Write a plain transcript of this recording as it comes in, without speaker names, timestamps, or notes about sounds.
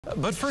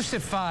But first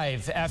at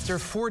 5, after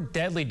 4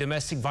 deadly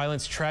domestic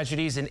violence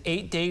tragedies in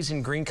 8 days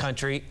in Green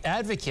Country,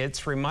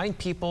 advocates remind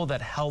people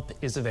that help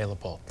is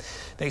available.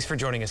 Thanks for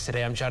joining us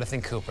today. I'm Jonathan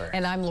Cooper.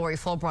 And I'm Lori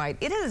Fulbright.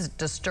 It is a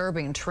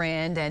disturbing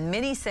trend, and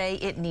many say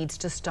it needs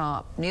to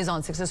stop. News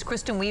on 6's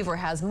Kristen Weaver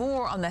has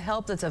more on the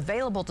help that's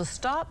available to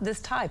stop this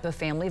type of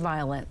family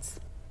violence.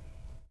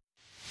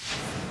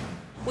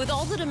 With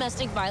all the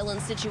domestic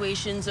violence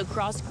situations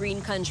across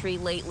Green Country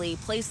lately,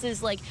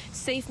 places like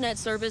SafeNet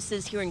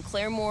Services here in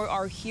Claremore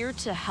are here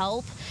to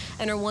help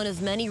and are one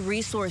of many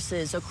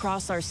resources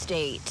across our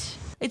state.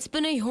 It's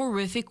been a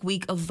horrific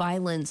week of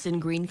violence in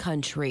Green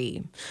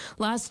Country.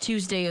 Last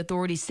Tuesday,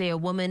 authorities say a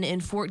woman in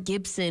Fort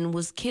Gibson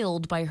was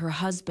killed by her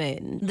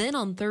husband. Then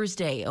on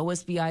Thursday,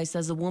 OSBI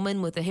says a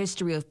woman with a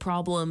history of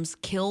problems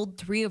killed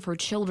 3 of her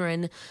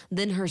children,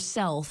 then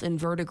herself in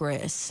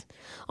Verdigris.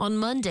 On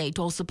Monday,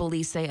 Tulsa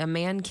police say a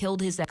man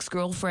killed his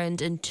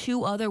ex-girlfriend and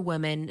 2 other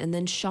women and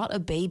then shot a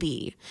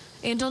baby.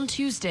 And on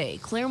Tuesday,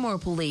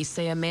 Claremore police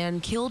say a man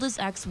killed his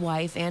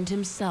ex-wife and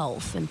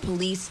himself, and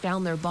police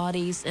found their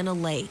bodies in a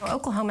lake.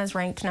 Oklahoma is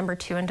ranked number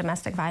 2 in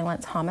domestic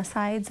violence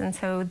homicides, and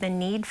so the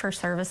need for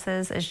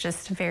services is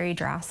just very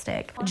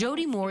drastic.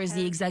 Jody Moore is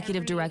the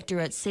executive director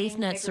at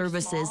SafeNet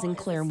Services in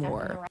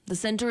Claremore. The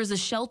center is a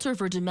shelter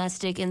for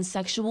domestic and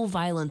sexual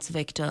violence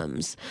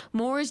victims.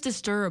 Moore is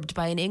disturbed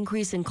by an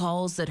increase in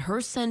calls that her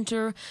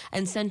center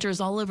and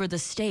centers all over the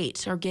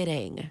state are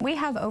getting. We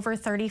have over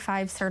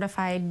 35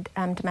 certified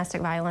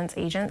domestic violence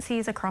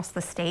agencies across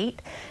the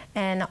state,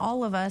 and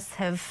all of us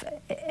have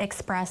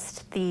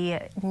expressed the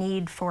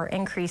need for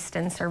increased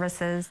in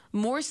services.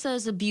 Moore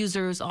says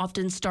abusers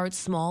often start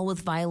small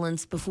with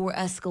violence before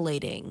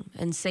escalating,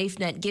 and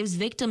SafeNet gives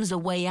victims a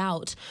way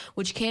out,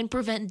 which can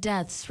prevent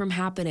deaths from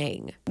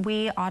happening.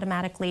 We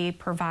automatically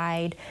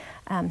provide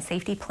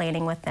safety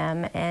planning with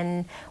them,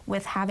 and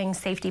with having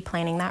safety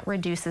planning, that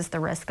reduces the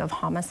risk of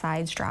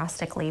homicides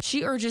drastically.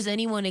 She urges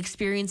anyone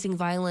experiencing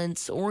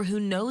violence or who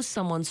knows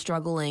someone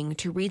struggling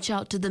to reach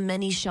out to the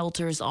many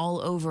shelters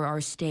all over our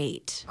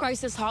state.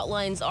 Crisis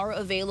hotlines are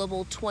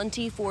available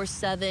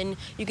 24/7.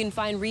 You can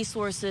find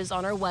resources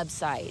on our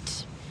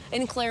website.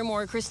 In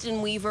Claremore,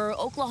 Kristen Weaver,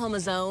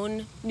 Oklahoma's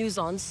Own, News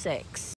on 6.